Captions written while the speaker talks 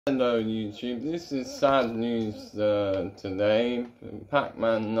Hello YouTube, this is sad news today.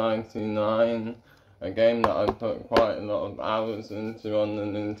 Pac-Man 99, a game that I put quite a lot of hours into on the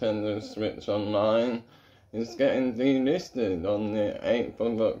Nintendo Switch Online, is getting delisted on the 8th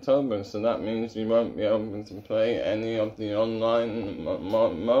of October, so that means you won't be able to play any of the online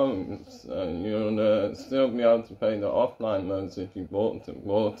modes. You'll still be able to play the offline modes if you bought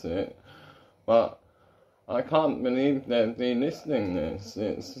it, but I can't believe they're delisting this.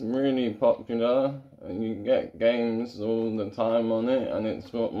 It's really popular, and you get games all the time on it, and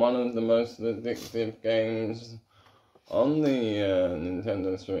it's one of the most addictive games on the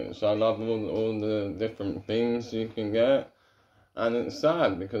Nintendo Switch. I love all the different themes you can get, and it's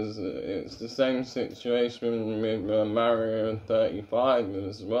sad because it's the same situation with Mario 35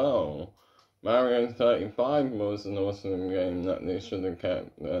 as well. Mario 35 was an awesome game that they should have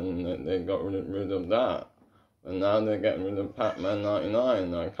kept, and they got rid of that. And now they're getting rid of Pac-Man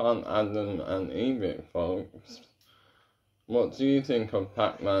 99. I can't add them and EBIT, folks. What do you think of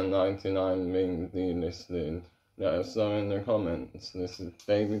Pac-Man 99 being delisted? Let us know in the comments. This is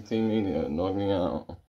Baby T Media logging out.